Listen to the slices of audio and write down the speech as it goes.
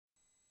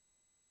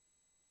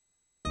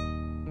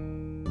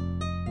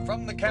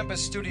From the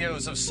campus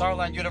studios of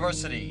Saarland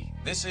University,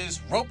 this is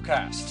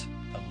RoPeCast,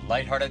 a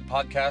lighthearted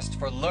podcast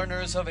for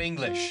learners of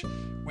English,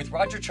 with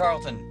Roger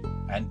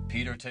Charlton and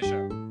Peter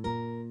Tischer.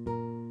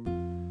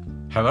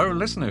 Hello,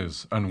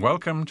 listeners, and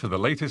welcome to the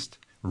latest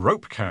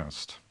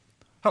RoPeCast.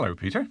 Hello,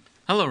 Peter.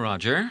 Hello,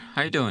 Roger.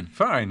 How you doing?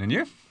 Fine, and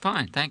you?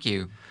 Fine, thank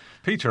you.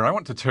 Peter, I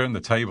want to turn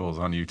the tables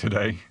on you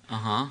today.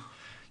 Uh-huh.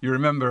 You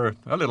remember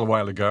a little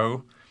while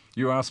ago,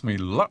 you asked me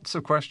lots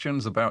of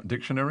questions about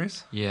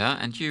dictionaries. Yeah,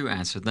 and you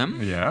answered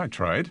them. Yeah, I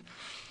tried.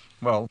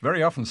 Well,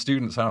 very often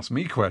students ask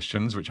me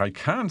questions which I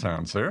can't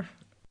answer.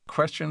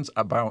 Questions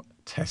about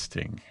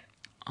testing.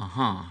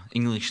 Uh-huh.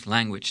 English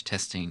language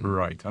testing.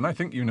 Right, and I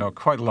think you know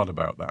quite a lot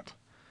about that.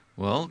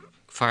 Well,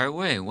 fire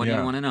away. What do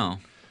you want to know?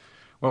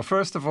 Well,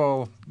 first of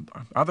all,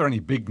 are there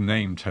any big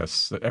name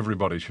tests that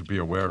everybody should be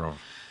aware of?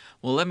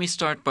 Well, let me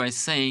start by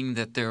saying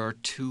that there are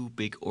two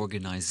big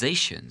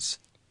organizations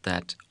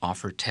that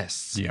offer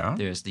tests. Yeah.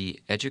 There's the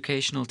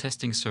Educational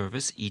Testing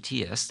Service,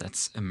 ETS,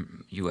 that's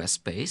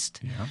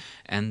US-based. Yeah.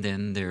 And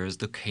then there's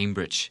the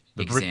Cambridge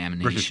The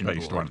Examination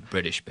British-based Board. one.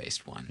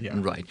 British-based one. Yeah.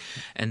 Right.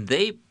 And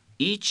they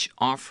each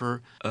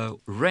offer a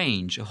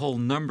range, a whole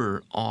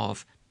number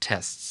of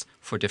tests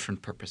for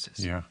different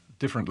purposes. Yeah,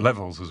 different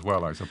levels as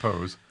well, I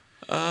suppose.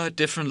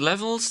 Different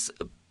levels,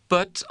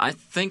 but I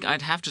think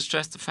I'd have to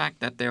stress the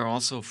fact that they're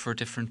also for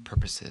different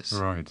purposes.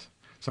 Right.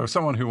 So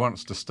someone who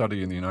wants to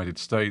study in the United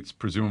States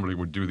presumably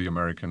would do the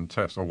American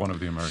test, or one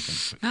of the American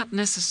tests. Not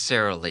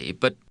necessarily,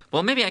 but,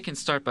 well, maybe I can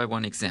start by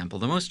one example.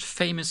 The most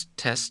famous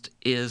test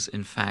is,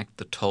 in fact,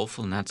 the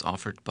TOEFL, and that's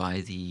offered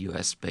by the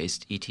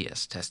US-based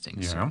ETS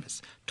testing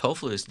service.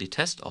 TOEFL is the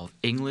test of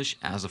English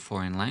as a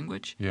foreign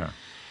language. Yeah.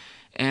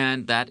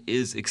 And that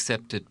is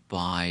accepted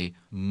by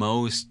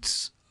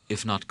most,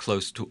 if not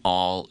close to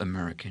all,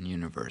 American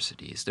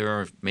universities. There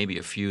are maybe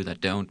a few that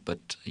don't,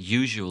 but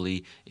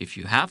usually if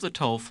you have the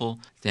TOEFL,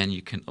 then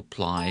you can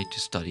apply to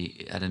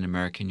study at an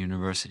American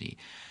university.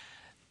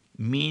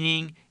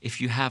 Meaning if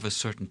you have a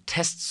certain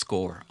test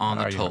score on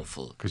the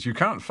TOEFL. Because you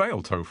can't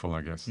fail TOEFL,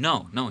 I guess.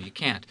 No, you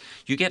can't.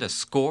 You get a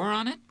score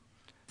on it.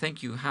 I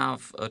think you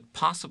have a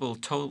possible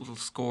total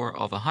score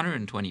of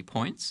 120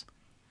 points.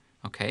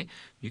 Okay,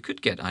 you could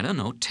get,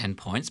 10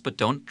 points, but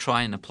don't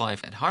try and apply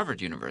at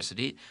Harvard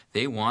University.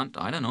 They want,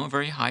 a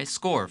very high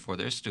score for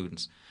their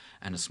students.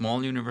 And a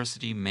small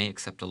university may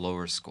accept a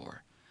lower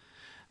score.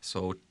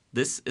 So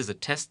this is a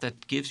test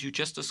that gives you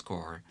just a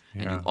score.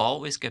 And you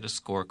always get a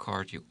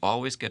scorecard. You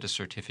always get a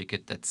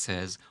certificate that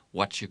says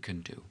what you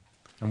can do.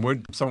 And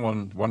would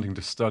someone wanting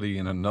to study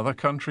in another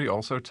country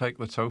also take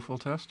the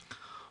TOEFL test?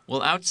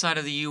 Well, outside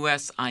of the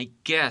U.S., I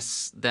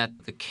guess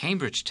that the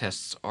Cambridge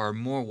tests are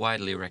more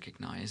widely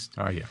recognized.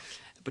 Yeah.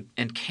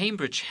 And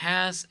Cambridge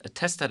has a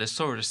test that is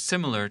sort of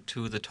similar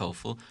to the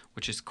TOEFL,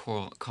 which is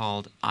called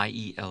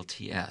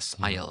IELTS,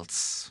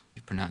 IELTS,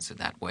 you pronounce it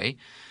that way.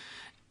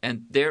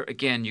 And there,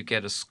 again, you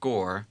get a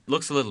score. It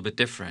looks a little bit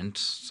different,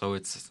 so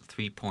it's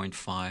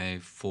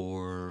 3.54,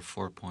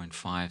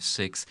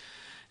 4.56,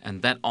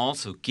 and that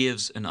also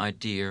gives an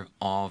idea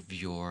of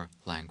your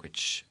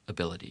language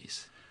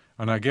abilities.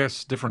 And I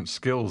guess different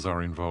skills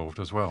are involved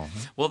as well.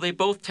 Well, they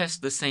both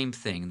test the same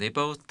thing. They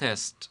both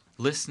test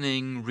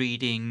listening,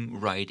 reading,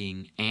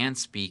 writing, and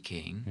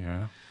speaking.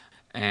 Yeah.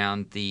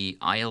 And the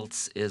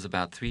IELTS is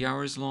about 3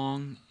 hours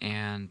long,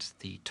 and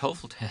the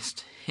TOEFL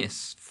test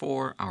is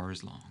 4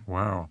 hours long.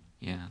 Wow.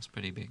 Yeah, it's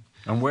pretty big.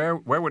 And where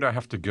would I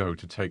have to go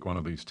to take one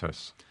of these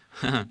tests?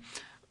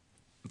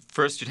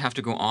 First, you'd have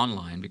to go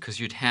online because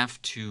you'd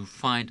have to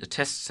find a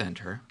test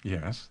center.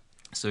 Yes.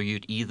 So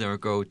you'd either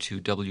go to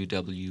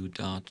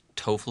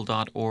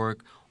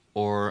www.toefl.org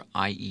or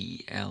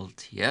IELTS.org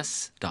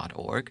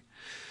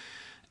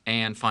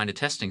and find a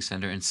testing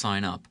center and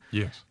sign up.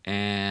 Yes.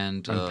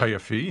 And pay a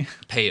fee?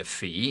 Pay a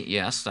fee,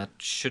 yes. That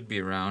should be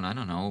around, I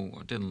don't know,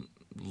 I didn't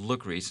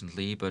look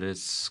recently, but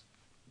it's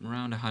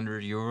around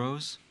 100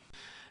 euros.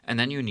 And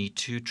then you need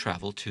to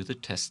travel to the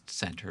test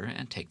center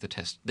and take the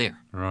test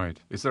there. Right.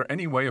 Is there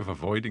any way of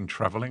avoiding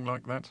traveling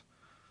like that?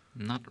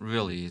 Not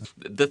really.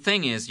 The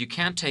thing is, you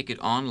can't take it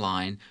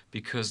online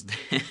because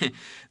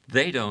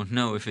they don't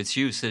know if it's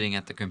you sitting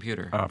at the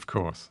computer. Of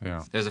course,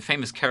 yeah. There's a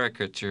famous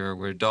caricature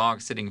where a dog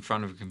sitting in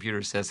front of a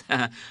computer says,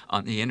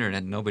 on the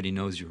internet, nobody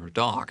knows you're a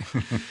dog.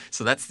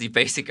 So that's the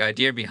basic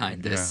idea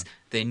behind this. Yeah.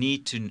 They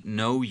need to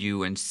know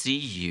you and see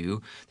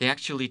you. They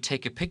actually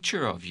take a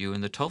picture of you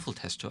in the TOEFL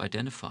test to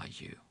identify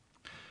you.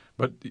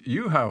 But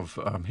you have,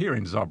 here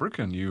in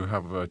Saarbrücken, you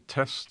have a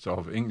test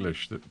of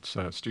English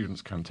that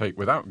students can take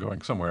without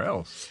going somewhere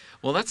else.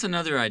 Well, that's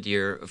another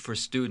idea for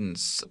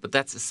students, but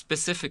that's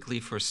specifically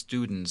for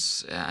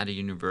students at a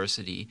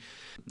university.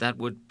 That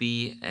would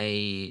be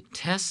a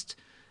test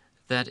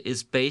that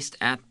is based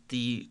at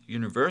the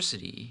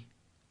university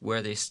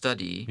where they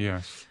study.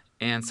 Yes.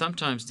 And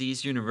sometimes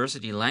these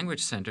university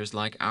language centers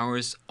like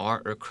ours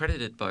are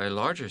accredited by a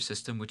larger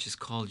system which is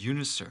called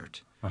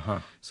UniCert.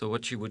 Uh-huh. So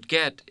what you would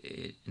get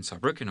in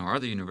Saarbrücken or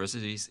other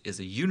universities is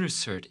a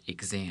UniCert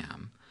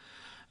exam,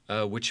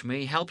 which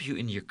may help you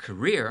in your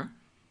career,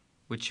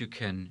 which you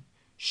can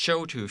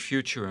show to a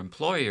future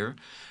employer,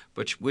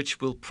 but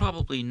which will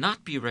probably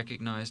not be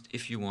recognized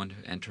if you want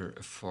to enter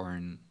a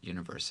foreign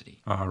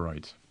university. All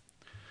right.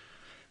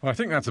 Well, I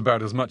think that's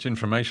about as much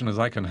information as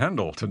I can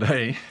handle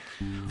today.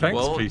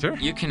 Thanks, Peter.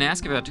 You can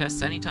ask about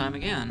tests anytime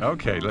again.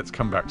 Okay, let's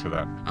come back to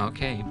that.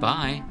 Okay,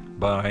 bye.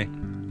 Bye.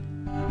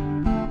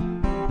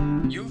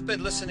 You've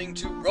been listening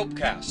to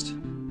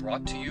RoPeCast,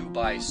 brought to you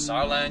by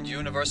Saarland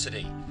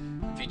University,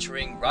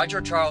 featuring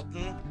Roger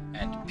Charlton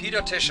and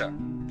Peter Tischer.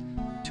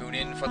 Tune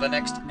in for the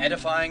next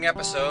edifying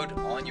episode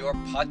on your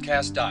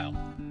podcast dial.